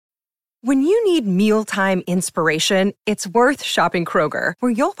When you need mealtime inspiration, it's worth shopping Kroger,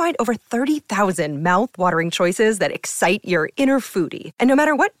 where you'll find over 30,000 mouth-watering choices that excite your inner foodie. And no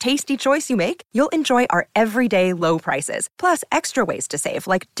matter what tasty choice you make, you'll enjoy our everyday low prices, plus extra ways to save,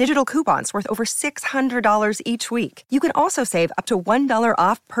 like digital coupons worth over $600 each week. You can also save up to $1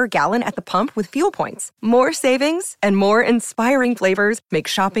 off per gallon at the pump with fuel points. More savings and more inspiring flavors make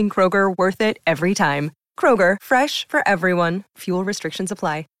shopping Kroger worth it every time. Kroger, fresh for everyone. Fuel restrictions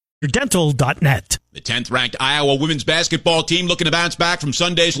apply. Dental.net. The 10th-ranked Iowa women's basketball team looking to bounce back from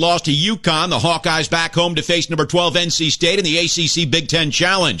Sunday's loss to UConn. The Hawkeyes back home to face number 12 NC State in the ACC Big Ten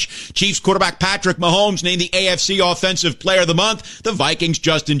Challenge. Chiefs quarterback Patrick Mahomes named the AFC Offensive Player of the Month. The Vikings'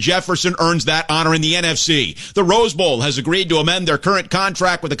 Justin Jefferson earns that honor in the NFC. The Rose Bowl has agreed to amend their current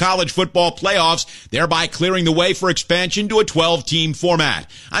contract with the college football playoffs, thereby clearing the way for expansion to a 12-team format.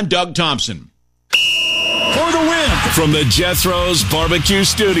 I'm Doug Thompson. For the win. From the Jethro's Barbecue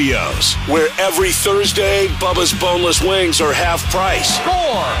Studios, where every Thursday, Bubba's Boneless Wings are half price.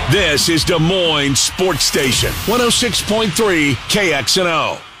 Score! This is Des Moines Sports Station, 106.3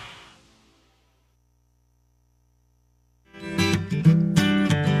 KXNO.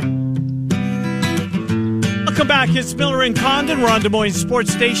 Welcome back. It's Miller and Condon. We're on Des Moines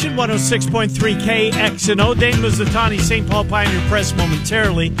Sports Station, 106.3 KXNO. Dane Mazzatani, St. Paul Pioneer Press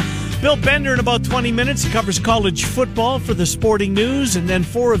momentarily. Bill Bender in about 20 minutes. He covers college football for the Sporting News. And then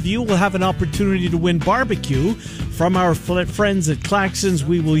 4 of you will have an opportunity to win barbecue from our friends at Claxons.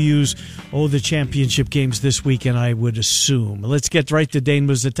 We will use, the championship games this weekend, I would assume. Let's get right to Dane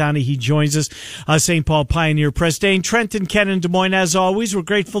Mazzatani. He joins us, St. Paul Pioneer Press. Dane, Trenton, Ken, and Des Moines, as always. We're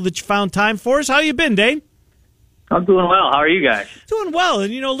grateful that you found time for us. How you been, Dane? I'm doing well. How are you guys? Doing well.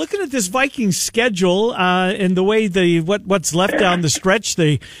 And, looking at this Vikings schedule and the way what's left down the stretch,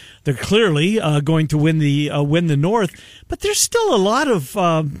 they're clearly going to win the North. But there's still a lot of,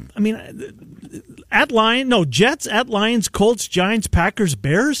 Jets, at Lions, Colts, Giants, Packers,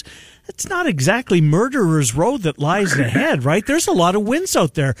 Bears. It's not exactly murderer's row that lies ahead, right? There's a lot of wins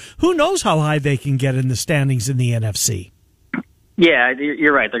out there. Who knows how high they can get in the standings in the NFC? Yeah,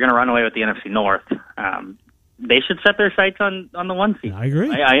 you're right. They're going to run away with the NFC North. They should set their sights on the 1 seed. I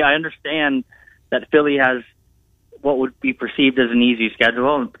agree. I understand that Philly has what would be perceived as an easy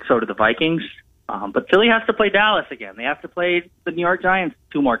schedule, and so do the Vikings. But Philly has to play Dallas again. They have to play the New York Giants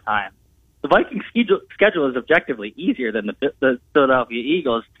 2 more times. The Vikings' schedule is objectively easier than the Philadelphia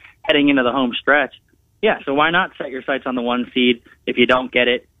Eagles heading into the home stretch. Yeah, so why not set your sights on the 1 seed? If you don't get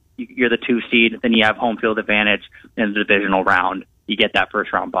it, you're the 2 seed, then you have home field advantage in the divisional round. You get that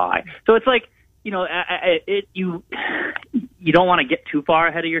first round bye. So it's like, you don't want to get too far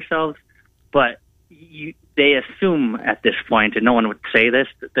ahead of yourselves, but they assume at this point, and no one would say this,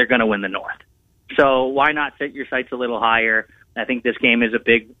 that they're going to win the North. So why not set your sights a little higher? I think this game is a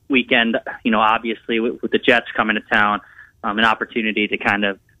big weekend, obviously with the Jets coming to town, an opportunity to kind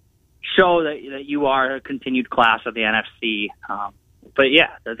of show that you are a continued class of the NFC. But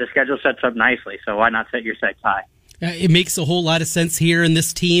yeah, the schedule sets up nicely, so why not set your sights high? It makes a whole lot of sense here in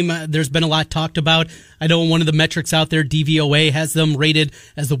this team. There's been a lot talked about. I know one of the metrics out there, DVOA, has them rated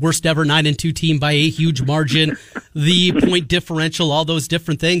as the worst ever 9-2 team by a huge margin. The point differential, all those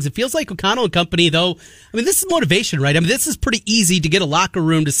different things. It feels like O'Connell and company, though, this is motivation, right? This is pretty easy to get a locker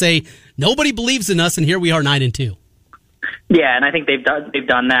room to say, nobody believes in us, and here we are 9-2. Yeah, and I think they've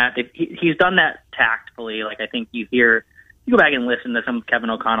done that. He's done that tactfully. Like, I think you go back and listen to some of Kevin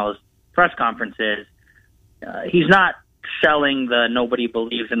O'Connell's press conferences. He's not selling the nobody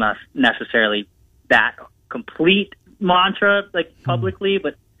believes in us necessarily that complete mantra publicly,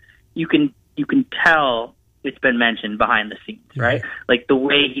 but you can tell it's been mentioned behind the scenes, right? Like the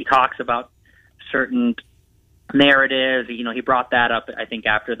way he talks about certain narratives. He brought that up, I think,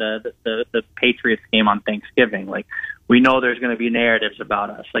 after the Patriots game on Thanksgiving. Like, we know there's going to be narratives about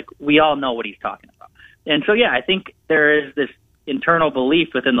us. Like, we all know what he's talking about. And so, yeah, I think there is this internal belief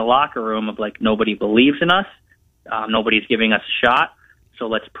within the locker room of nobody believes in us, nobody's giving us a shot, so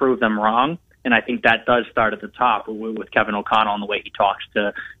let's prove them wrong. And I think that does start at the top with Kevin O'Connell and the way he talks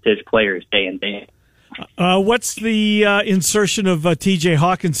to his players day in, day in. What's the insertion of T.J.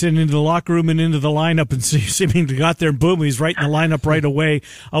 Hawkinson into the locker room and into the lineup, and seeming to got there and boom, he's right in the lineup right away.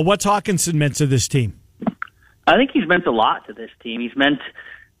 What's Hawkinson meant to this team? I think he's meant a lot to this team. He's meant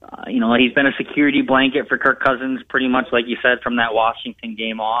he's been a security blanket for Kirk Cousins, pretty much like you said, from that Washington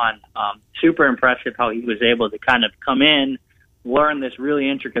game on. Super impressive how he was able to kind of come in, learn this really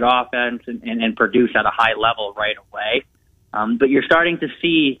intricate offense, and produce at a high level right away. But you're starting to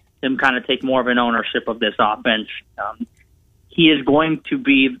see him kind of take more of an ownership of this offense. He is going to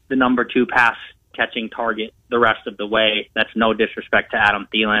be the number 2 pass catching target the rest of the way. That's no disrespect to Adam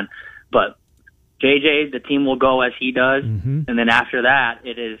Thielen. But JJ, the team will go as he does, and then after that,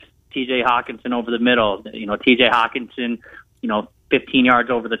 it is TJ Hawkinson over the middle. TJ Hawkinson, 15 yards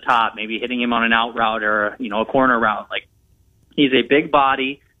over the top, maybe hitting him on an out route or a corner route. Like, he's a big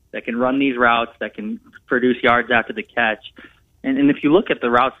body that can run these routes, that can produce yards after the catch. And if you look at the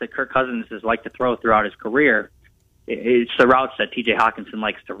routes that Kirk Cousins has liked to throw throughout his career, it's the routes that TJ Hawkinson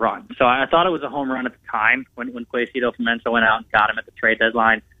likes to run. So I thought it was a home run at the time when Quaysito Fomensa went out and got him at the trade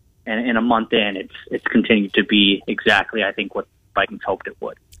deadline. And in a month in, it's continued to be exactly, I think, what Vikings hoped it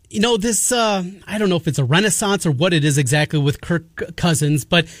would. This, I don't know if it's a renaissance or what it is exactly with Kirk Cousins,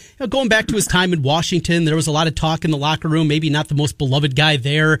 but going back to his time in Washington, there was a lot of talk in the locker room, maybe not the most beloved guy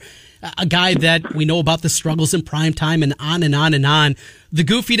there, a guy that we know about the struggles in prime time and on and on and on. The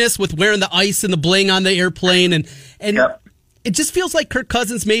goofiness with wearing the ice and the bling on the airplane, and yep. It just feels like Kirk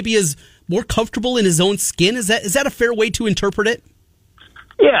Cousins maybe is more comfortable in his own skin. Is that a fair way to interpret it?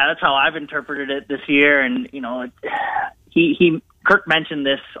 Yeah, that's how I've interpreted it this year. And, Kirk mentioned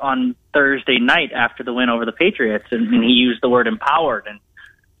this on Thursday night after the win over the Patriots, and he used the word empowered. And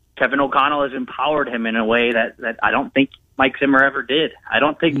Kevin O'Connell has empowered him in a way that I don't think Mike Zimmer ever did. I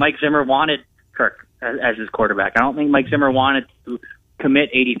don't think Mike Zimmer wanted Kirk as his quarterback. I don't think Mike Zimmer wanted to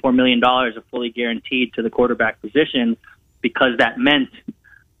commit $84 million of fully guaranteed to the quarterback position, because that meant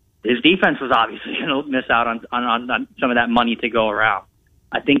his defense was obviously going to miss out on some of that money to go around.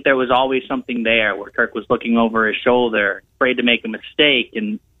 I think there was always something there where Kirk was looking over his shoulder, afraid to make a mistake.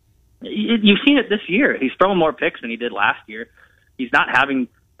 And you've seen it this year. He's throwing more picks than he did last year. He's not having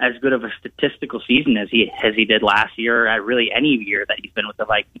as good of a statistical season as he did last year, or really any year that he's been with the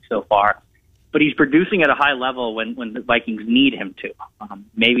Vikings so far. But he's producing at a high level when the Vikings need him to.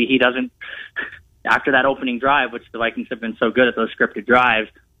 Maybe he doesn't, after that opening drive, which the Vikings have been so good at those scripted drives,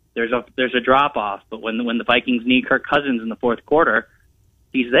 there's a drop-off. But when the Vikings need Kirk Cousins in the fourth quarter,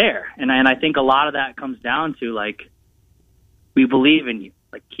 he's there. And I think a lot of that comes down to, we believe in you.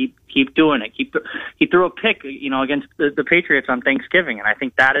 Keep doing it. He threw a pick, against the Patriots on Thanksgiving, and I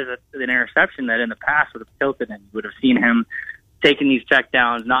think that is an interception that in the past would have tilted him. You would have seen him taking these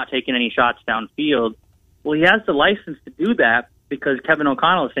checkdowns, not taking any shots downfield. Well, he has the license to do that because Kevin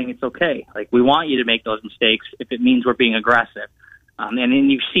O'Connell is saying it's okay. We want you to make those mistakes if it means we're being aggressive. And then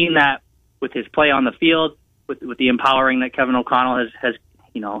you've seen that with his play on the field, with the empowering that Kevin O'Connell has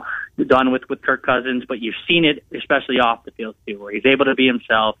done with Kirk Cousins, but you've seen it especially off the field too, where he's able to be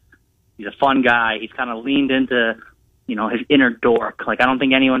himself. He's a fun guy. He's kind of leaned into, his inner dork. I don't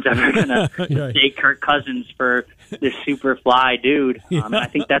think anyone's ever going to mistake Kirk Cousins for this super fly dude. I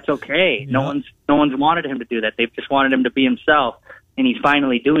think that's okay. No one's wanted him to do that. They've just wanted him to be himself, and he's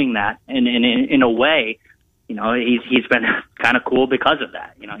finally doing that. And in a way, he's been kind of cool because of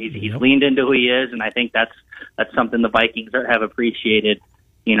that. He's leaned into who he is, and I think that's something the Vikings have appreciated,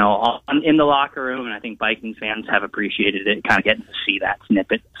 in the locker room, and I think Vikings fans have appreciated it, kind of getting to see that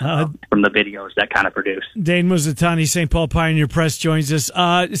snippet from the videos that kind of produce. Dane Muzatani, St. Paul Pioneer Press, joins us.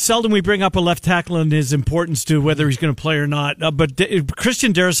 Seldom we bring up a left tackle and his importance to whether he's going to play or not, but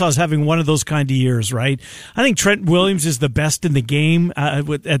Christian Darrisaw is having one of those kind of years, right? I think Trent Williams is the best in the game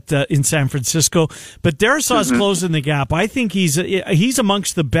in San Francisco, but Darrisaw is closing the gap. I think he's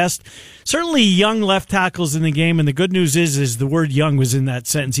amongst the best, certainly young left tackles in the game, and the good news is the word young was in that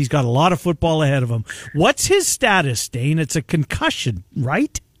sentence. He's got a lot of football ahead of him. What's his status, Dane? It's a concussion,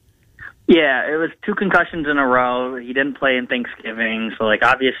 right? Yeah, it was 2 concussions in a row. He didn't play in Thanksgiving, so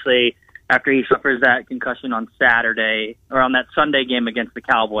obviously after he suffers that concussion on Saturday, or on that Sunday game against the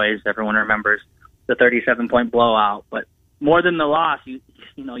Cowboys, everyone remembers the 37-point blowout. But more than the loss, you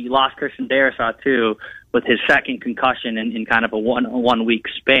lost Christian Darrisaw too, with his second concussion in kind of a one week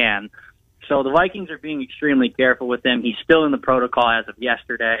span. So the Vikings are being extremely careful with him. He's still in the protocol as of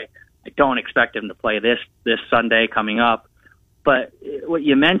yesterday. I don't expect him to play this Sunday coming up. But what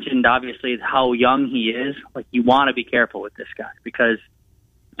you mentioned, obviously, is how young he is. You want to be careful with this guy because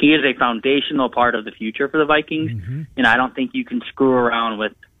he is a foundational part of the future for the Vikings. Mm-hmm. And I don't think you can screw around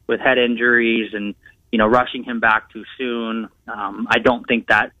with head injuries and, rushing him back too soon. I don't think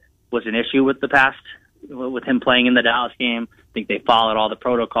that was an issue with the past, with him playing in the Dallas game. I think they followed all the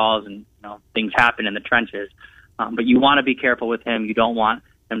protocols and, things happen in the trenches. But you want to be careful with him. You don't want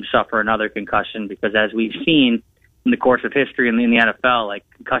him to suffer another concussion because, as we've seen in the course of history in the NFL,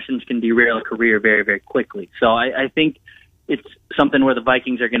 concussions can derail a career very, very quickly. So I think it's something where the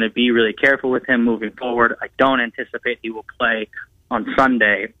Vikings are going to be really careful with him moving forward. I don't anticipate he will play on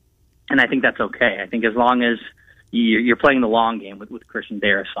Sunday, and I think that's okay. I think as long as you're playing the long game with Christian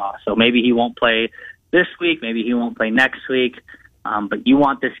Darrisaw. So maybe he won't play this week, maybe he won't play next week, but you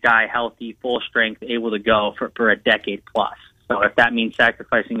want this guy healthy, full strength, able to go for a decade plus. So if that means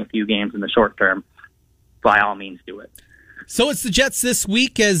sacrificing a few games in the short term, by all means do it. So it's the Jets this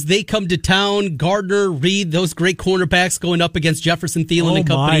week as they come to town. Gardner, Reed, those great cornerbacks going up against Jefferson, Thielen, and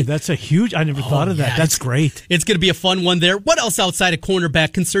company. My, that's a huge. I never thought of that. That's great. It's going to be a fun one there. What else outside of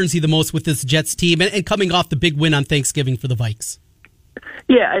cornerback concerns you the most with this Jets team and coming off the big win on Thanksgiving for the Vikes?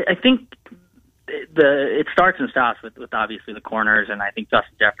 Yeah, I think it starts and stops with obviously the corners, and I think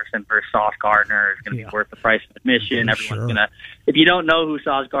Justin Jefferson versus Sauce Gardner is going to be worth the price of admission. Everyone's going to, if you don't know who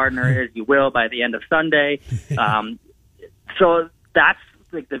Sauce Gardner is, you will by the end of Sunday. So that's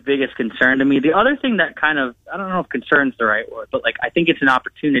like the biggest concern to me. The other thing that kind of, I don't know if concern's the right word, but like I think it's an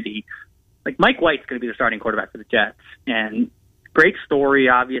opportunity. Like Mike White's going to be the starting quarterback for the Jets, and great story.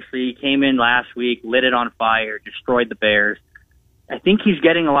 Obviously, came in last week, lit it on fire, destroyed the Bears. I think he's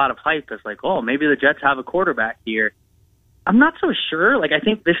getting a lot of hype as like, oh, maybe the Jets have a quarterback here. I'm not so sure. Like, I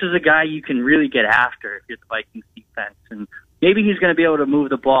think this is a guy you can really get after if you're the Vikings defense, and maybe he's going to be able to move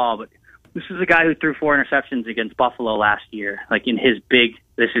the ball, but this is a guy who threw 4 interceptions against Buffalo last year, like in his big,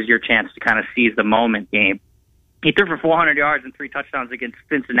 this is your chance to kind of seize the moment game. He threw for 400 yards and 3 touchdowns against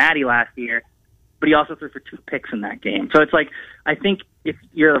Cincinnati last year, but he also threw for 2 picks in that game. So it's like, I think if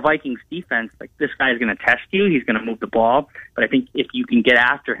you're the Vikings defense, like this guy is going to test you. He's going to move the ball. But I think if you can get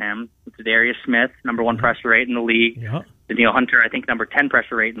after him, it's Darius Smith, number 1 pressure rate in the league. Yeah. Danielle Hunter, I think, number 10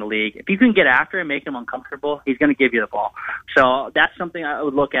 pressure rate in the league. If you can get after him, make him uncomfortable, he's going to give you the ball. So that's something I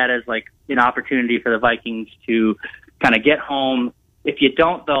would look at as like an opportunity for the Vikings to kind of get home. If you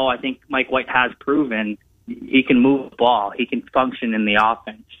don't, though, I think Mike White has proven he can move the ball. He can function in the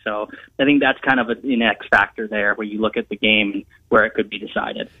offense. So I think that's kind of an X factor there where you look at the game and where it could be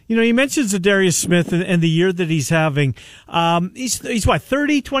decided. You know, you mentioned Zadarius Smith and the year that he's having. He's what,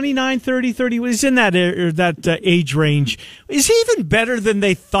 30, 29, 30, 30? He's in that age range. Is he even better than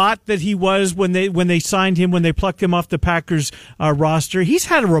they thought that he was when they signed him, when they plucked him off the Packers roster? He's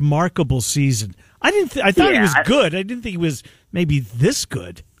had a remarkable season. I thought he was good. I didn't think he was maybe this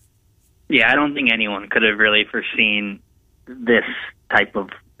good. Yeah, I don't think anyone could have really foreseen this type of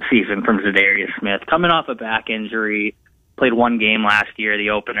season from Zadarius Smith. Coming off a back injury, played 1 game last year,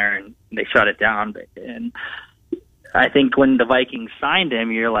 the opener, and they shut it down. And I think when the Vikings signed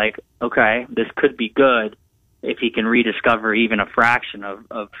him, you're like, okay, this could be good if he can rediscover even a fraction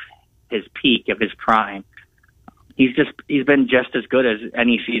of his peak, of his prime. He's been just as good as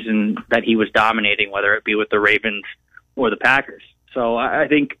any season that he was dominating, whether it be with the Ravens or the Packers. So I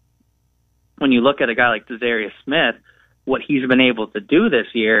think when you look at a guy like Zadarius Smith, what he's been able to do this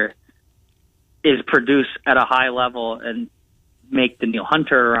year is produce at a high level and make Danielle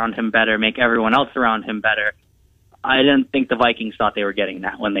Hunter around him better, make everyone else around him better. I didn't think the Vikings thought they were getting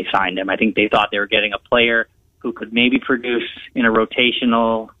that when they signed him. I think they thought they were getting a player who could maybe produce in a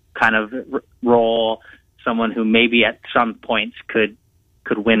rotational kind of role, someone who maybe at some points could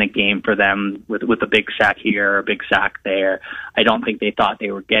win a game for them with a big sack here or a big sack there. I don't think they thought they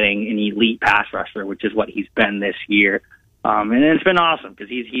were getting an elite pass rusher, which is what he's been this year. And it's been awesome because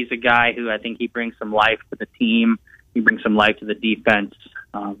he's a guy who I think he brings some life to the team. He brings some life to the defense.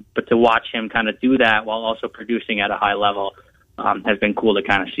 But to watch him kind of do that while also producing at a high level has been cool to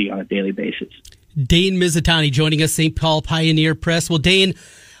kind of see on a daily basis. Dane Mizutani joining us, St. Paul Pioneer Press. Well, Dane,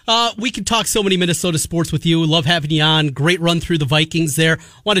 we can talk so many Minnesota sports with you. Love having you on. Great run through the Vikings there.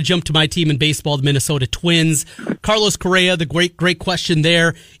 Want to jump to my team in baseball, the Minnesota Twins. Carlos Correa, the great question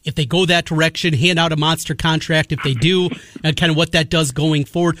there. If they go that direction, hand out a monster contract. If they do, and kind of what that does going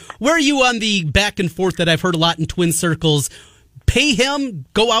forward. Where are you on the back and forth that I've heard a lot in Twin circles? Pay him,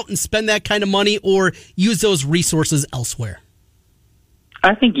 go out and spend that kind of money, or use those resources elsewhere?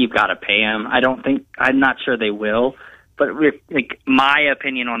 I think you've got to pay him. I'm not sure they will. But my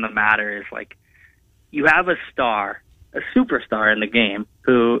opinion on the matter is like you have a superstar in the game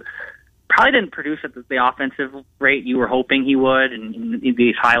who probably didn't produce at the offensive rate you were hoping he would in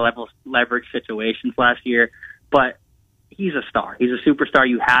these high-level leverage situations last year. But he's a star. He's a superstar.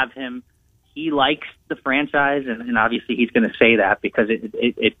 You have him. He likes the franchise, and obviously he's going to say that because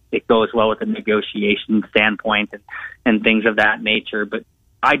it goes well with the negotiation standpoint and things of that nature. But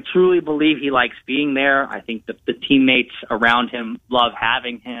I truly believe he likes being there. I think the teammates around him love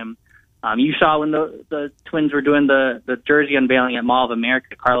having him. You saw when the Twins were doing the jersey unveiling at Mall of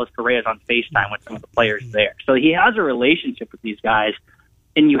America, Carlos Correa is on FaceTime with some of the players there. So he has a relationship with these guys,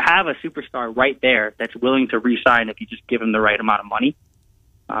 and you have a superstar right there that's willing to re-sign if you just give him the right amount of money.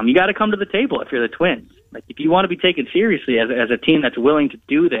 You got to come to the table if you're the Twins. Like if you want to be taken seriously as a team that's willing to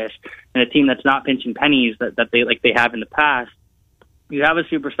do this and a team that's not pinching pennies that they have in the past, you have a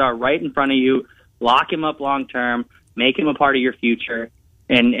superstar right in front of you. Lock him up long term, make him a part of your future,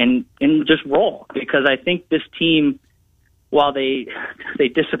 and just roll. Because I think this team while they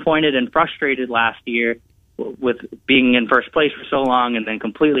disappointed and frustrated last year with being in first place for so long and then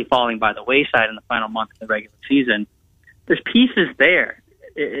completely falling by the wayside in the final month of the regular season, there's pieces there,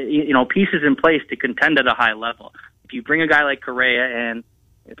 pieces in place to contend at a high level. If you bring a guy like Correa in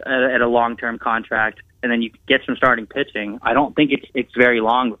at a long-term contract and then you get some starting pitching, I don't think it's very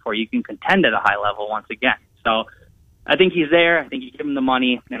long before you can contend at a high level once again. So I think he's there. I think you give him the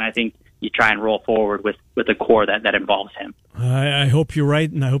money, and I think you try and roll forward with a core that involves him. I hope you're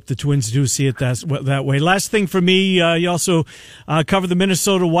right, and I hope the Twins do see it that way. Last thing for me, you also cover the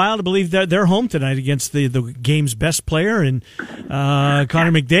Minnesota Wild. I believe they're home tonight against the game's best player, and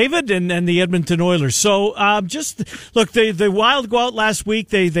Connor McDavid, and the Edmonton Oilers. So just look, the Wild go out last week.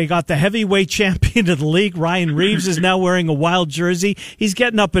 They got the heavyweight champion of the league. Ryan Reeves is now wearing a Wild jersey. He's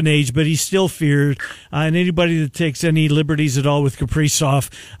getting up in age, but he's still feared. And anybody that takes any liberties at all with Kaprizov,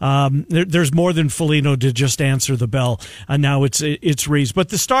 there's more than Foligno to just answer the bell. And now it's Reeves. But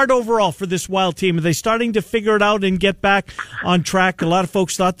the start overall for this Wild team, are they starting to figure it out and get back on track? A lot of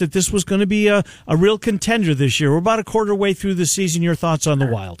folks thought that this was going to be a real contender this year. We're about a quarter way through the season. Your thoughts on the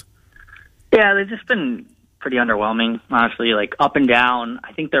Wild? Yeah, they've just been pretty underwhelming, honestly, like up and down.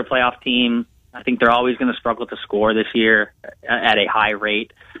 I think they're a playoff team. I think they're always going to struggle to score this year at a high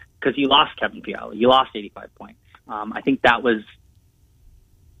rate because you lost Kevin Fiala. You lost 85 points. I think that was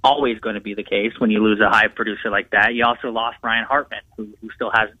always going to be the case when you lose a high producer like that. You also lost Brian Hartman, who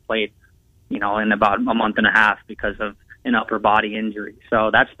still hasn't played, in about a month and a half because of an upper body injury. So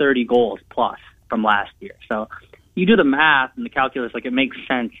that's 30 goals plus from last year. So you do the math and the calculus, it makes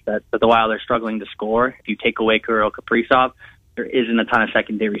sense that the Wild are struggling to score. If you take away Kirill Kaprizov, there isn't a ton of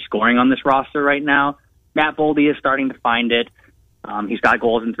secondary scoring on this roster right now. Matt Boldy is starting to find it. He's got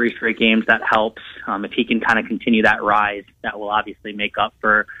goals in 3 straight games. That helps. If he can kind of continue that rise, that will obviously make up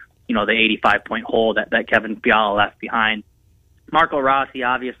for, the 85-point hole that Kevin Fiala left behind. Marco Rossi,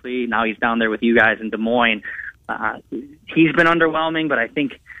 obviously, now he's down there with you guys in Des Moines. He's been underwhelming, but I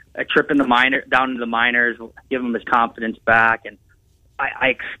think a trip in down to the minors will give him his confidence back. And I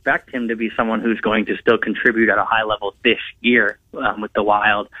expect him to be someone who's going to still contribute at a high level this year with the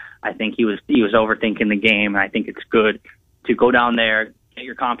Wild. I think he was overthinking the game, and I think it's good to go down there, get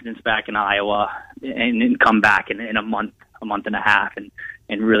your confidence back in Iowa, and then come back in a month and a half, and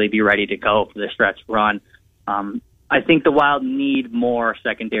really be ready to go for the stretch run. I think the Wild need more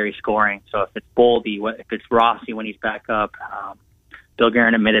secondary scoring. So if it's Boldy, if it's Rossi when he's back up, Bill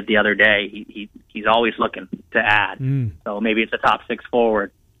Guerin admitted the other day he's always looking to add. So maybe it's a top 6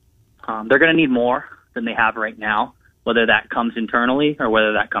 forward. They're going to need more than they have right now. Whether that comes internally or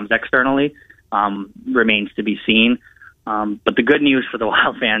whether that comes externally remains to be seen. But the good news for the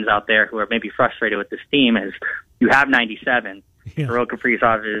Wild fans out there who are maybe frustrated with this team is you have 97. Yeah. Kirill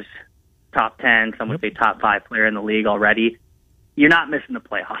Kaprizov is top 10, some would say top 5 player in the league already. You're not missing the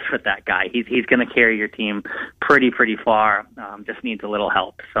playoffs with that guy. He's going to carry your team pretty far. Just needs a little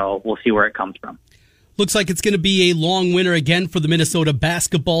help. So we'll see where it comes from. Looks like it's going to be a long winter again for the Minnesota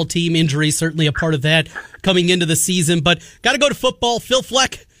basketball team. Injury certainly a part of that coming into the season. But got to go to football. Phil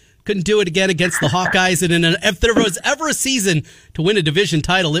Fleck couldn't do it again against the Hawkeyes. And if there was ever a season to win a division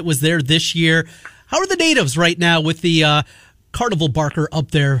title, it was there this year. How are the natives right now with the Carnival Barker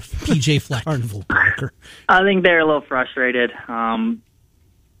up there, PJ Fleck? Carnival Barker. I think they're a little frustrated.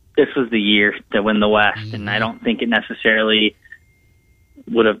 This was the year to win the West, and I don't think it necessarily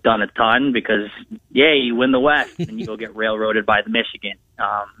would have done a ton because, you win the West and you go get railroaded by the Michigan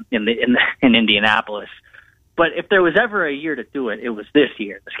in Indianapolis. But if there was ever a year to do it, it was this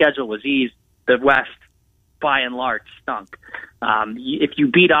year. The schedule was easy. The West, by and large, stunk. If you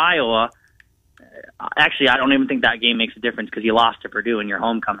beat Iowa, actually, I don't even think that game makes a difference because you lost to Purdue in your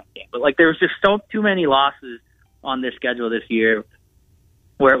homecoming game. But there was just too many losses on this schedule this year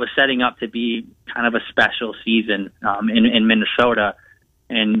where it was setting up to be kind of a special season in Minnesota.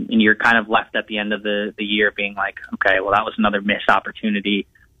 And you're kind of left at the end of the year being like, okay, well, that was another missed opportunity.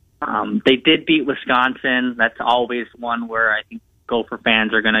 They did beat Wisconsin. That's always one where I think Gopher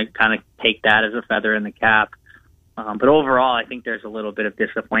fans are going to kind of take that as a feather in the cap. But overall, I think there's a little bit of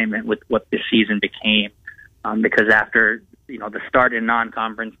disappointment with what this season became because after the start in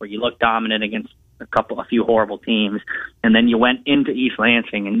non-conference where you looked dominant against a few horrible teams, and then you went into East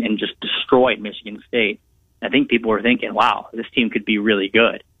Lansing and just destroyed Michigan State. I think people were thinking, wow, this team could be really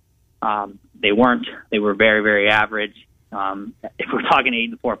good. They weren't. They were very, very average. If we're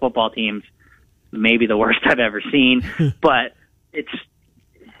talking 8-4 football teams, maybe the worst I've ever seen. But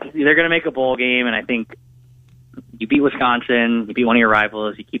they're going to make a bowl game, and I think you beat Wisconsin, you beat one of your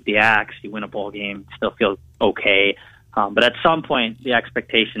rivals, you keep the axe, you win a bowl game, still feel okay. But at some point, the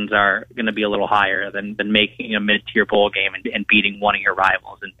expectations are going to be a little higher than making a mid-tier bowl game and beating one of your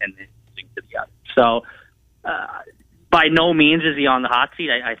rivals and losing to the other. So, by no means is he on the hot seat.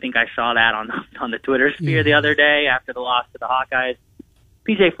 I think I saw that on the Twitter sphere the other day after the loss to the Hawkeyes.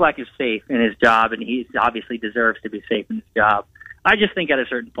 PJ Fleck is safe in his job, and he obviously deserves to be safe in his job. I just think at a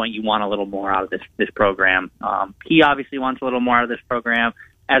certain point you want a little more out of this program. He obviously wants a little more out of this program.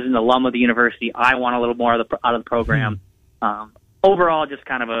 As an alum of the university, I want a little more out of the program. Overall, just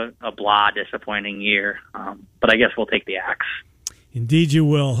kind of a blah, disappointing year. But I guess we'll take the axe. Indeed you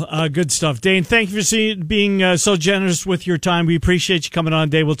will. Good stuff. Dane, thank you for being so generous with your time. We appreciate you coming on,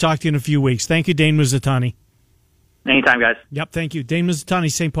 Dave. We'll talk to you in a few weeks. Thank you, Dane Mizutani. Anytime, guys. Yep, thank you. Dane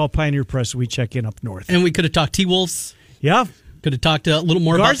Mizutani, St. Paul Pioneer Press. We check in up north. And we could have talked T-Wolves. Yeah. Could have talked a little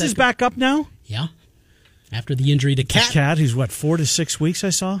more about that. Garza is back up now? Yeah. After the injury to Cat. Cat, who's 4 to 6 weeks,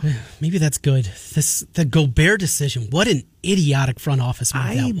 I saw? Maybe that's good. The Gobert decision, what an idiotic front office move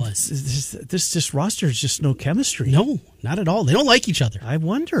that was. This roster is just no chemistry. No, not at all. They don't like each other. I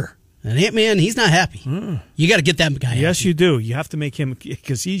wonder. And Ant-Man, he's not happy. You got to get that guy Yes, happy. you do. You have to make him,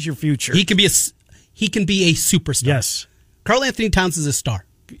 because he's your future. He can be a superstar. Yes. Karl Anthony Towns is a star.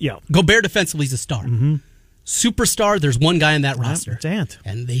 Yeah. Gobert defensively is a star. Mm-hmm. Superstar, there's one guy in that roster. It's Ant.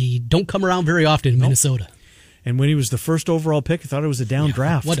 And they don't come around very often in Minnesota. And when he was the first overall pick, I thought it was a down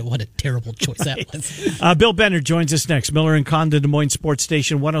draft. What a terrible choice that was. Bill Bender joins us next. Miller and Condon, Des Moines Sports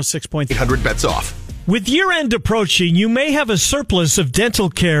Station 106.3. 800 bets off. With year-end approaching, you may have a surplus of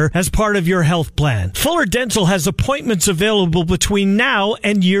dental care as part of your health plan. Fuller Dental has appointments available between now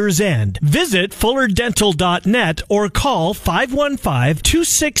and year's end. Visit fullerdental.net or call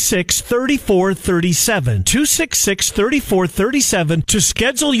 515-266-3437. 266-3437 to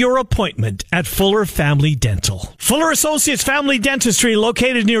schedule your appointment at Fuller Family Dental. Fuller Associates Family Dentistry,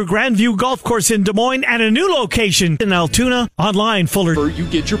 located near Grandview Golf Course in Des Moines and a new location in Altoona. Online, Fuller. Where you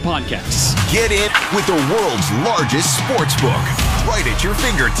get your podcasts. Get in with the world's largest sports book, right at your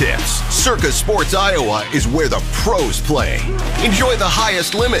fingertips. Circa Sports Iowa is where the pros play. Enjoy the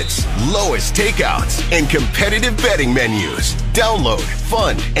highest limits, lowest takeouts, and competitive betting menus. Download,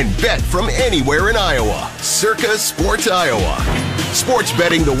 fund, and bet from anywhere in Iowa. Circa Sports Iowa. Sports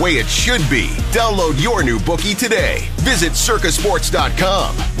betting the way it should be. Download your new bookie today. Visit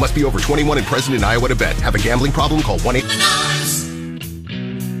circasports.com. Must be over 21 and present in Iowa to bet. Have a gambling problem? Call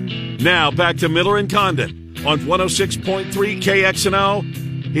 1-800. Now back to Miller and Condon on 106.3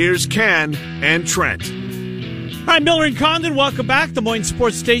 KXNO. Here's Ken and Trent. All right, Miller and Condon, welcome back. Des Moines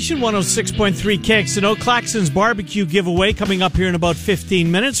Sports Station, 106.3 KXNO. Claxon's Barbecue giveaway coming up here in about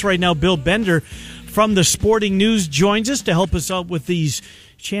 15 minutes. Right now, Bill Bender from the Sporting News joins us to help us out with these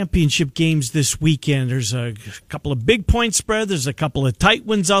championship games this weekend. There's a couple of big point spread. There's a couple of tight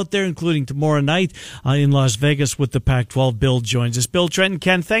ones out there, including tomorrow night in Las Vegas with the Pac-12. Bill joins us. Bill, Trent, and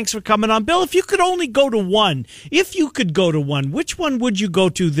Ken, thanks for coming on. Bill, if you could only go to one, which one would you go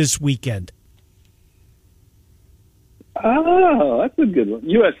to this weekend? Oh, that's a good one.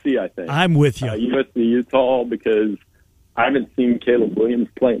 USC, I think. I'm with you. USC, Utah, because I haven't seen Caleb Williams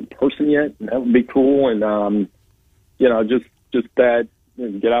play in person yet, and that would be cool. And, just that,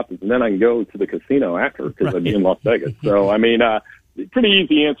 get out, and then I can go to the casino after because I'd be in Las Vegas. So, pretty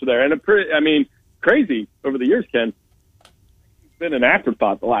easy answer there. And, crazy over the years, Ken. It's been an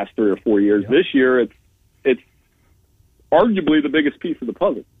afterthought the last 3 or 4 years. Yep. This year, it's arguably the biggest piece of the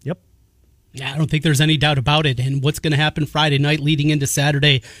puzzle. Yep. Yeah, I don't think there's any doubt about it. And what's going to happen Friday night leading into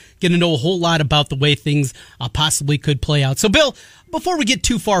Saturday, going to know a whole lot about the way things possibly could play out. So, Bill, before we get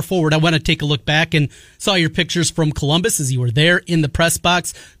too far forward, I want to take a look back and saw your pictures from Columbus as you were there in the press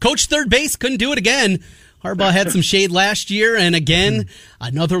box. Coach third base, couldn't do it again. Harbaugh had some shade last year, and again,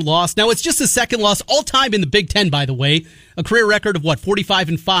 another loss. Now, it's just the second loss all time in the Big Ten, by the way. A career record of,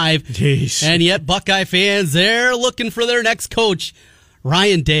 45-5. Jeez. And yet, Buckeye fans, they're looking for their next coach.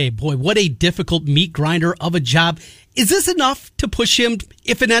 Ryan Day, boy, what a difficult meat grinder of a job. Is this enough to push him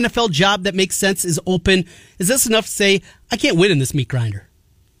if an NFL job that makes sense is open? Is this enough to say, I can't win in this meat grinder?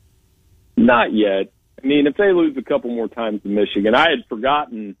 Not yet. If they lose a couple more times to Michigan, I had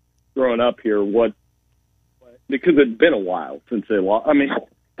forgotten growing up here because it'd been a while since they lost.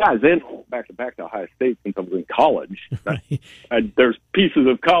 Guys, they back to Ohio State since I was in college. Right. There's pieces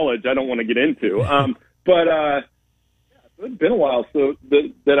of college I don't want to get into. It's been a while, so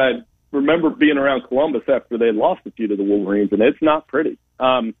that I remember being around Columbus after they had lost a few to the Wolverines, and it's not pretty.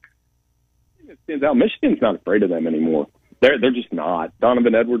 It stands out. Michigan's not afraid of them anymore. They're just not.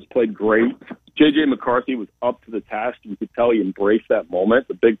 Donovan Edwards played great. J.J. McCarthy was up to the task. You could tell he embraced that moment.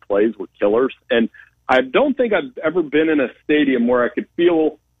 The big plays were killers. And I don't think I've ever been in a stadium where I could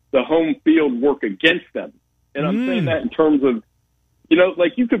feel the home field work against them And I'm saying that in terms of,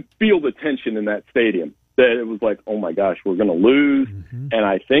 like you could feel the tension in that stadium, that it was like, oh my gosh, we're going to lose. And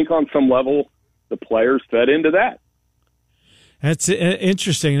I think on some level, the players fed into that. That's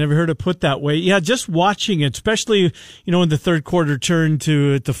interesting. I never heard it put that way. Yeah, just watching it, especially, in the third quarter turned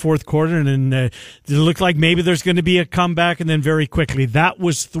to the fourth quarter, and then it looked like maybe there's going to be a comeback, and then very quickly that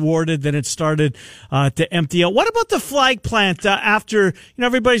was thwarted. Then it started to empty out. What about the flag plant after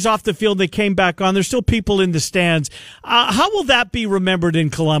everybody's off the field? They came back on. There's still people in the stands. How will that be remembered in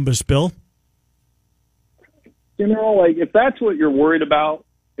Columbus, Bill? Like if that's what you're worried about,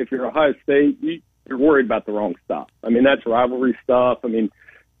 if you're Ohio State, you're worried about the wrong stuff. I mean, that's rivalry stuff. I mean,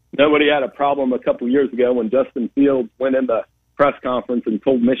 nobody had a problem a couple years ago when Justin Fields went in the press conference and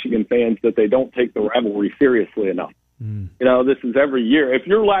told Michigan fans that they don't take the rivalry seriously enough. This is every year. If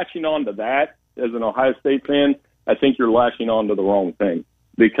you're latching on to that as an Ohio State fan, I think you're latching on to the wrong thing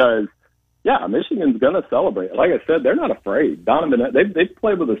because, Michigan's going to celebrate. Like I said, they're not afraid. Donovan, they've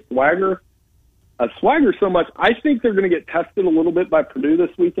played with a swagger so much. I think they're going to get tested a little bit by Purdue this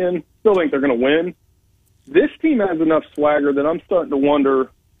weekend. Still think they're going to win. This team has enough swagger that I'm starting to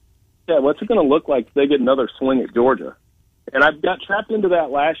wonder, what's it going to look like if they get another swing at Georgia? And I got trapped into that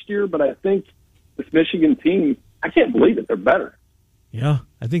last year, but I think this Michigan team, I can't believe it. They're better. Yeah,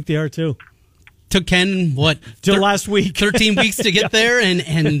 I think they are too. Took Ken, till last week, 13 weeks to get there,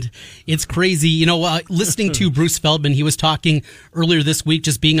 and it's crazy. Listening to Bruce Feldman, he was talking earlier this week,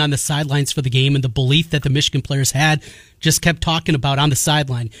 just being on the sidelines for the game, and the belief that the Michigan players had, just kept talking about on the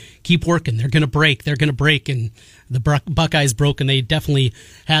sideline. Keep working. They're going to break. And the Buckeyes broke, and they definitely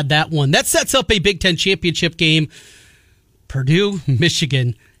had that one. That sets up a Big Ten championship game. Purdue,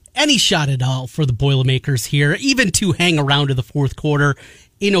 Michigan. Any shot at all for the Boilermakers here, even to hang around to the fourth quarter.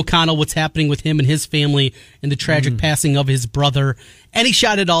 Ian O'Connell, what's happening with him and his family and the tragic passing of his brother. Any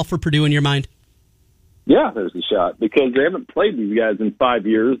shot at all for Purdue in your mind? Yeah, there's a shot because they haven't played these guys in 5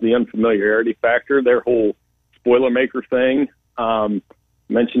 years. The unfamiliarity factor, their whole Boilermaker thing.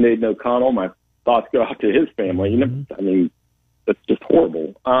 Mentioned Aiden O'Connell. My thoughts go out to his family. I mean, that's just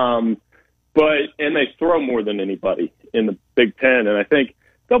horrible. And they throw more than anybody in the Big Ten, and I think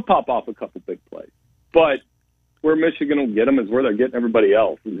they'll pop off a couple big plays. But where Michigan will get them is where they're getting everybody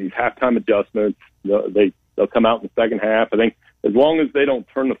else. Is these halftime adjustments. They'll come out in the second half. I think as long as they don't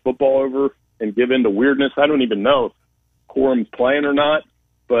turn the football over and give in to weirdness, I don't even know if Corum's playing or not.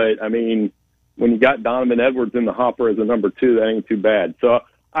 But, I mean, when you got Donovan Edwards in the hopper as a number 2, that ain't too bad. So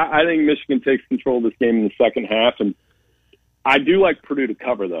I think Michigan takes control of this game in the second half. And I do like Purdue to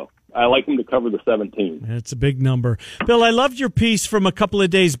cover, though. I like them to cover the 17. That's a big number. Bill, I loved your piece from a couple of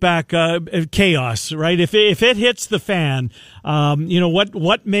days back, chaos, right? If it hits the fan,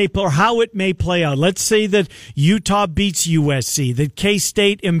 what may, or how it may play out. Let's say that Utah beats USC, that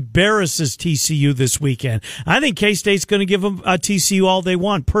K-State embarrasses TCU this weekend. I think K-State's going to give them TCU all they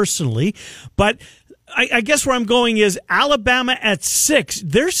want, personally. But I guess where I'm going is Alabama at 6.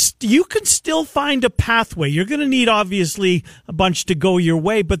 You can still find a pathway. You're going to need, obviously, a bunch to go your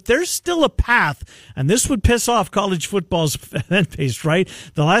way, but there's still a path. And this would piss off college football's fan base, right?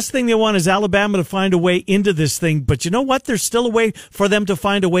 The last thing they want is Alabama to find a way into this thing. But you know what? There's still a way for them to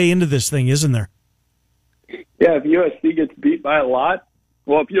find a way into this thing, isn't there? Yeah, if USC gets beat by a lot,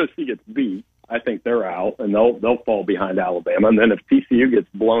 if USC gets beat, I think they're out, and they'll fall behind Alabama. And then if TCU gets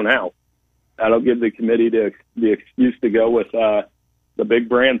blown out, that'll give the committee the excuse to go with the big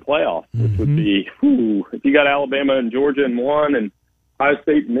brand playoff, which would be, if you got Alabama and Georgia in one and Ohio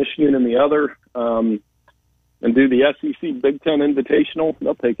State and Michigan in the other, and do the SEC Big Ten Invitational,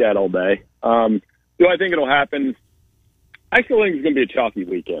 they'll take that all day. Do I think it'll happen? I still think it's going to be a chalky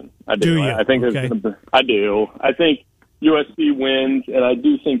weekend. I do. Do you? I think okay. I do. I think USC wins, and I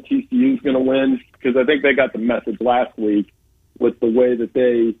do think TCU is going to win because I think they got the message last week with the way that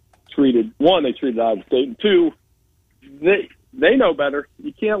they treated Iowa State, and 2, they know better.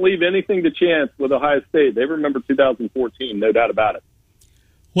 You can't leave anything to chance with Ohio State. They remember 2014, no doubt about it.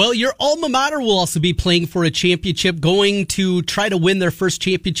 Well, your alma mater will also be playing for a championship, going to try to win their first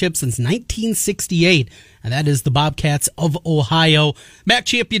championship since 1968, and that is the Bobcats of Ohio. MAC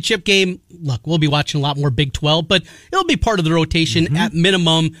championship game, look, we'll be watching a lot more Big 12, but it'll be part of the rotation at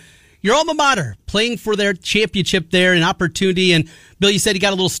minimum. Your alma mater playing for their championship there, an opportunity. And, Bill, you said you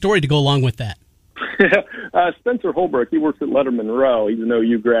got a little story to go along with that. Spencer Holbrook, he works at Letterman Row. He's an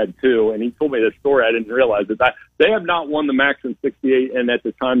OU grad, too, and he told me this story. I didn't realize it. They have not won the MAC since 68, and at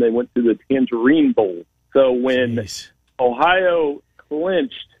the time they went to the Tangerine Bowl. So when Ohio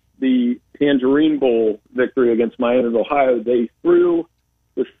clinched the Tangerine Bowl victory against Miami of Ohio, the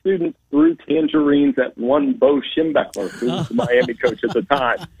students threw tangerines at one Bo Schembechler, who was the Miami coach at the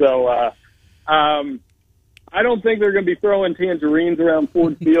time. So I don't think they're going to be throwing tangerines around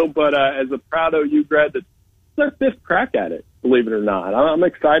Ford Field, but as a proud OU grad, that's their fifth crack at it, believe it or not. I'm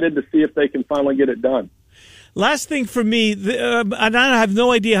excited to see if they can finally get it done. Last thing for me, and I have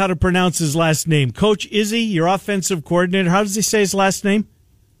no idea how to pronounce his last name. Coach Izzy, your offensive coordinator, how does he say his last name?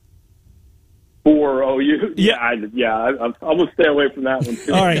 For OU? Yeah, I will stay away from that one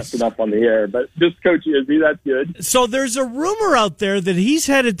too. All right. Messing up on the air, but just Coach Izzy, that's good. So there's a rumor out there that he's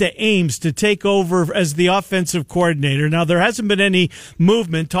headed to Ames to take over as the offensive coordinator. Now, there hasn't been any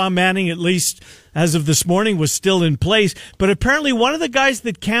movement. Tom Manning, at least as of this morning, was still in place. But apparently one of the guys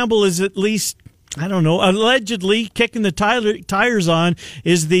that Campbell is at least, I don't know, allegedly kicking the tires on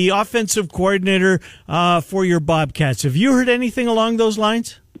is the offensive coordinator for your Bobcats. Have you heard anything along those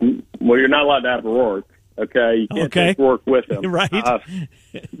lines? Well, you're not allowed to have Rourke, okay? You can't take Rourke with him. Right. But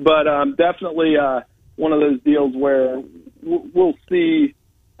definitely one of those deals where we'll see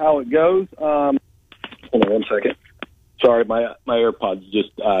how it goes. Hold on 1 second. Sorry, my AirPods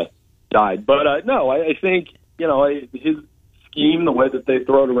just died. But, no, I think, his scheme, the way that they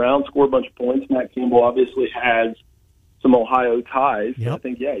throw it around, score a bunch of points. Matt Campbell obviously has some Ohio ties. Yep. I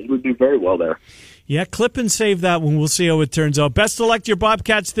think, he would do very well there. Yeah, clip and save that one. We'll see how it turns out. Best of luck to your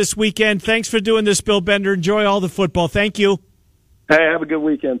Bobcats this weekend. Thanks for doing this, Bill Bender. Enjoy all the football. Thank you. Hey, have a good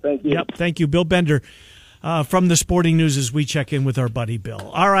weekend. Thank you. Yep, thank you. Bill Bender from the Sporting News as we check in with our buddy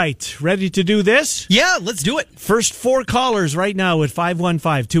Bill. All right, ready to do this? Yeah, let's do it. First four callers right now at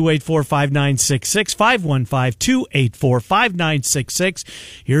 515-284-5966, 515-284-5966.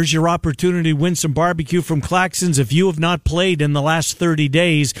 Here's your opportunity to win some barbecue from Claxons. If you have not played in the last 30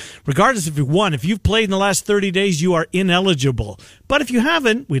 days, regardless if you won, if you've played in the last 30 days, you are ineligible. But if you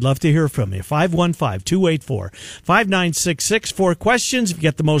haven't, we'd love to hear from you. 515-284-5966. 4 questions. If you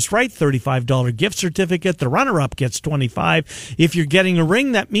get the most right, $35 gift certificate. The runner-up gets $25. If you're getting a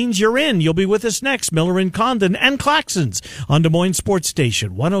ring, that means you're in. You'll be with us next. Miller and Condon and Claxons on Des Moines Sports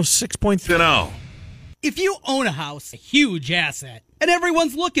Station 106.3. If you own a house, a huge asset, and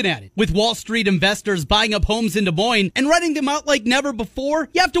everyone's looking at it, with Wall Street investors buying up homes in Des Moines and renting them out like never before,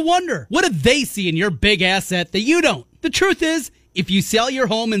 you have to wonder, what do they see in your big asset that you don't? The truth is, if you sell your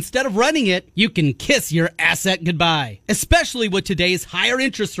home instead of renting it, you can kiss your asset goodbye. Especially with today's higher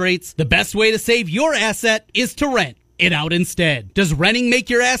interest rates, the best way to save your asset is to rent it out instead. Does renting make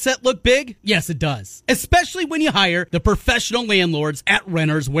your asset look big? Yes, it does. Especially when you hire the professional landlords at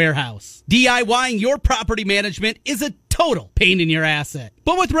Renters Warehouse. DIYing your property management is a total pain in your asset.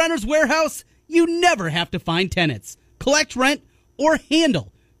 But with Renters Warehouse, you never have to find tenants, collect rent, or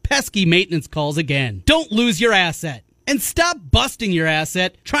handle pesky maintenance calls again. Don't lose your asset. And stop busting your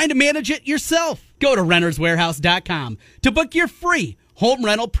asset trying to manage it yourself. Go to renterswarehouse.com to book your free home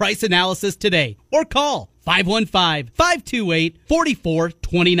rental price analysis today or call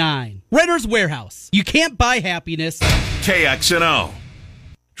 515-528-4429. Renters Warehouse. You can't buy happiness. KXNO.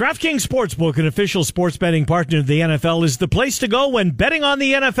 DraftKings Sportsbook, an official sports betting partner of the NFL, is the place to go when betting on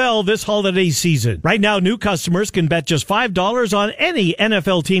the NFL this holiday season. Right now, new customers can bet just $5 on any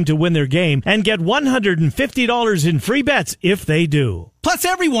NFL team to win their game and get $150 in free bets if they do. Plus,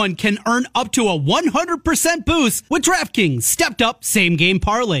 everyone can earn up to a 100% boost with DraftKings stepped-up same-game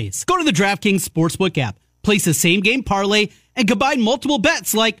parlays. Go to the DraftKings Sportsbook app, place a same-game parlay, and combine multiple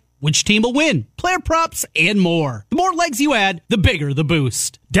bets like which team will win, player props, and more. The more legs you add, the bigger the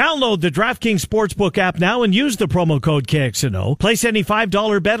boost. Download the DraftKings Sportsbook app now and use the promo code KXNO. Place any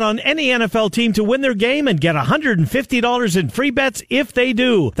 $5 bet on any NFL team to win their game and get $150 in free bets if they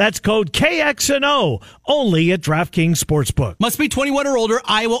do. That's code KXNO, only at DraftKings Sportsbook. Must be 21 or older,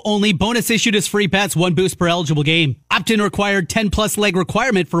 Iowa only. Bonus issued as free bets, 1 boost per eligible game. Opt-in required, 10-plus leg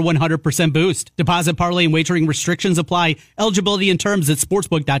requirement for 100% boost. Deposit, parlay, and wagering restrictions apply. Eligibility and terms at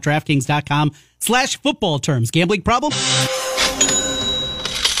sportsbook.draftkings.com/football terms. Gambling problem?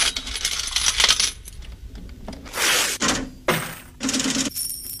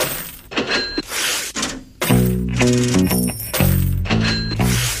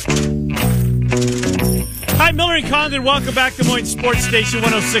 Hi, Miller and Condon. Welcome back to Des Moines Sports Station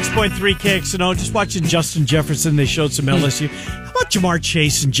 106.3 KXNO. Just watching Justin Jefferson. They showed some LSU. How about Jamar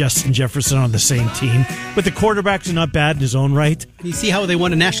Chase and Justin Jefferson on the same team? But the quarterbacks are not bad in his own right. You see how they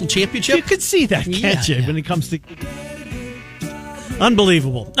won a national championship? You could see that, can't you, when it comes to...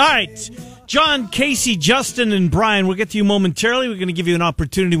 Unbelievable. All right. John, Casey, Justin, and Brian, we'll get to you momentarily. We're going to give you an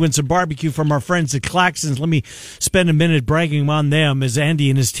opportunity to win some barbecue from our friends at Claxons. Let me spend a minute bragging on them, as Andy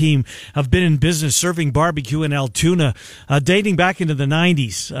and his team have been in business serving barbecue in Altoona, dating back into the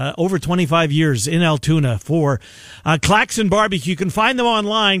 90s, over 25 years in Altoona for Claxon Barbecue. You can find them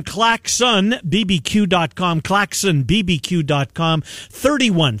online, claxonbbq.com, claxonbbq.com,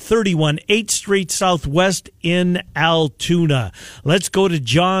 3131 8th Street Southwest in Altoona. Let's go to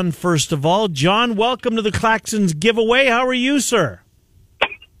John first of all. John, welcome to the Claxons giveaway. How are you, sir?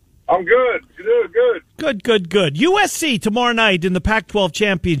 I'm good. Good. USC tomorrow night in the Pac-12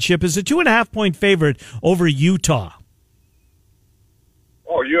 championship is a 2.5-point favorite over Utah.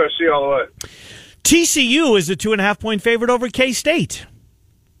 Oh, USC all the way. TCU is a 2.5-point favorite over K-State.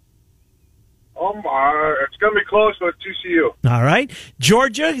 It's going to be close with TCU. All right.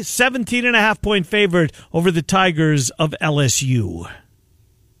 Georgia, 17.5-point favorite over the Tigers of LSU.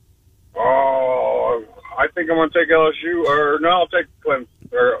 Oh, I think I'm going to take LSU. I'll take Clemson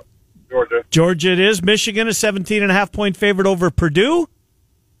or Georgia. Georgia it is. Michigan, a 17.5-point favorite over Purdue.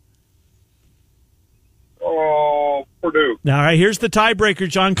 Oh, Purdue. All right, here's the tiebreaker,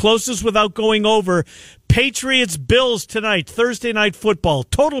 John. Closest without going over. Patriots, Bills tonight, Thursday night football.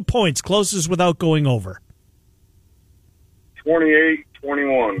 Total points, closest without going over.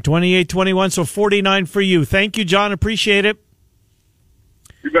 28-21. 28-21, so 49 for you. Thank you, John. Appreciate it.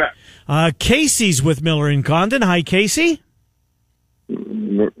 You bet. Casey's with Miller and Condon. Hi, Casey.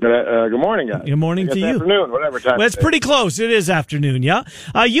 Good morning, guys. Good morning to you. Afternoon, whatever time. Well, it's pretty close. It is afternoon, yeah.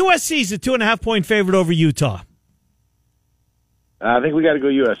 USC's a 2.5-point favorite over Utah. I think we got to go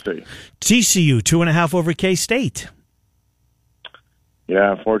USC. TCU, 2.5 over K-State.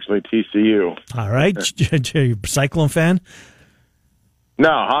 Yeah, unfortunately, TCU. All right. You a Cyclone fan? No,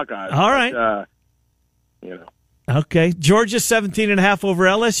 Hawkeyes. All right. But, Okay. Georgia, 17.5 over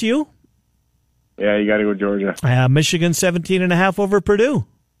LSU. Yeah, you got to go Georgia. Michigan, 17.5 over Purdue.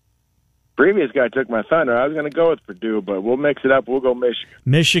 Previous guy took my thunder. I was going to go with Purdue, but we'll mix it up. We'll go Michigan.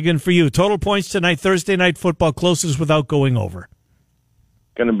 Michigan for you. Total points tonight, Thursday night football, closest without going over.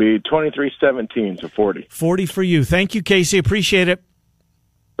 Going to be 23-17, so 40. 40 for you. Thank you, Casey. Appreciate it.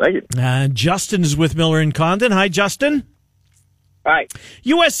 Thank you. Justin is with Miller and Condon. Hi, Justin. Hi.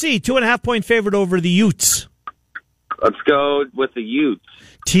 USC, 2.5-point favorite over the Utes. Let's go with the Utes.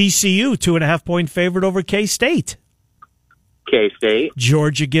 TCU, 2.5-point favorite over K-State. K-State.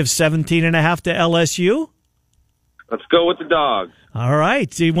 Georgia gives 17.5 to LSU. Let's go with the Dogs. All right.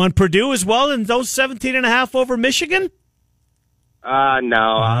 Do you want Purdue as well and those 17.5 over Michigan? No,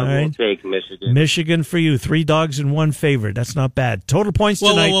 I will take Michigan. Michigan for you. 3 dogs and 1 favorite. That's not bad. Total points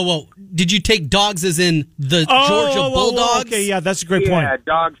tonight. Whoa. Did you take dogs as in the Georgia Bulldogs? Okay, yeah, that's a great point. Yeah,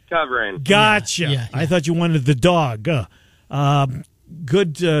 dogs covering. Gotcha. Yeah. I thought you wanted the dog.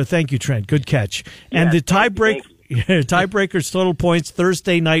 Good. Thank you, Trent. Good catch. And the tiebreaker's total points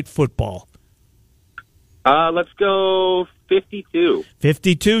Thursday night football. Let's go 52.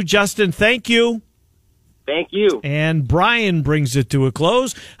 52. Justin, thank you. Thank you. And Brian brings it to a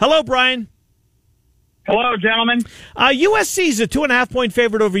close. Hello, Brian. Hello, gentlemen. USC's a 2.5-point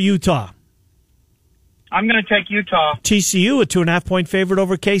favorite over Utah. I'm going to take Utah. TCU, a 2.5-point favorite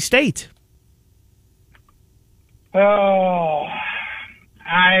over K-State. Oh,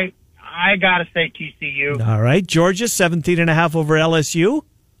 I got to say TCU. All right. Georgia, 17.5 over LSU.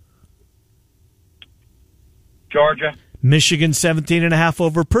 Georgia. Michigan, 17.5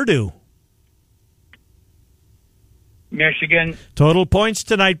 over Purdue. Michigan. Total points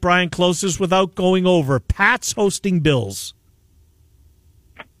tonight, Brian, closest without going over. Pats hosting Bills.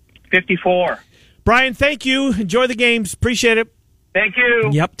 54. Brian, thank you. Enjoy the games. Appreciate it. Thank you.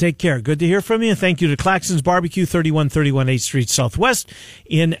 Yep, take care. Good to hear from you. Thank you to Claxons Barbecue, 3131 8th Street Southwest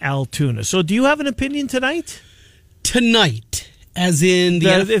in Altoona. So do you have an opinion tonight? Tonight, as in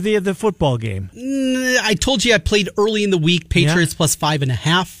the football game. I told you I played early in the week, Patriots plus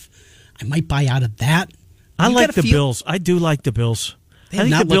 5.5. I might buy out of that. I like the Bills. I do like the Bills. They have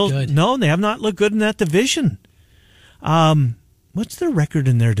not looked good. No, they have not looked good in that division. What's their record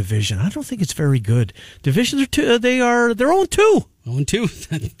in their division? I don't think it's very good. Divisions are they're 0-2.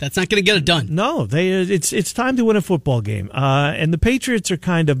 0-2. That's not going to get it done. No, it's time to win a football game. And the Patriots are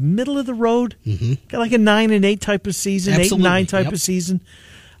kind of middle of the road. Mm-hmm. Got like a 9-8 type of season, Absolutely. 8-9 type of season.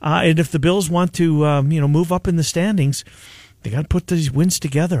 And if the Bills want to move up in the standings, they got to put these wins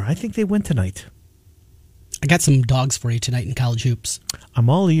together. I think they win tonight. I got some dogs for you tonight in college hoops. I'm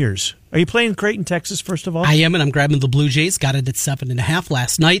all ears. Are you playing Creighton, Texas, first of all? I am, and I'm grabbing the Blue Jays. Got it at 7.5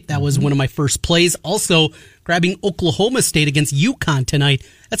 last night. That was one of my first plays. Also, grabbing Oklahoma State against UConn tonight.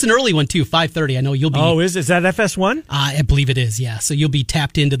 That's an early one, too, 5:30. I know you'll be... Oh, is that FS1? I believe it is, yeah. So you'll be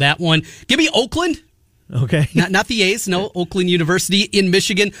tapped into that one. Give me Oakland. Okay. Not the A's, no. Oakland University in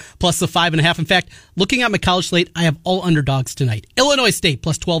Michigan, plus the 5.5. In fact, looking at my college slate, I have all underdogs tonight. Illinois State,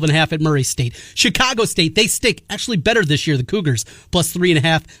 plus 12.5 at Murray State. Chicago State, they stink. Actually better this year, the Cougars, plus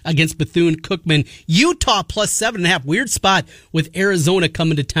 3.5 against Bethune-Cookman. Utah, plus 7.5. Weird spot with Arizona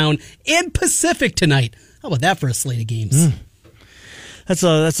coming to town. And Pacific tonight. How about that for a slate of games? That's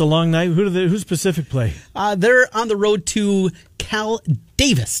a long night. Who's Pacific play? They're on the road to Cal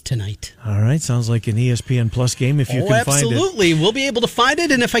Davis tonight. All right, sounds like an ESPN Plus game if you can find it. Absolutely. We'll be able to find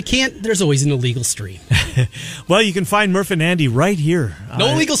it, and if I can't, there's always an illegal stream. Well, you can find Murph and Andy right here. No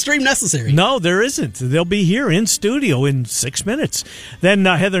illegal stream necessary. No, there isn't. They'll be here in studio in 6 minutes. Then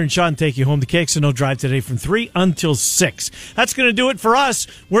Heather and Sean take you home. The KXNO Drive today from 3 until 6. That's going to do it for us.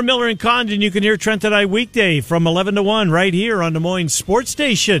 We're Miller and Condon. You can hear Trent and I weekday from 11 to 1 right here on Des Moines Sports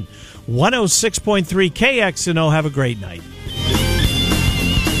Station. 106.3 KXNO. Have a great night.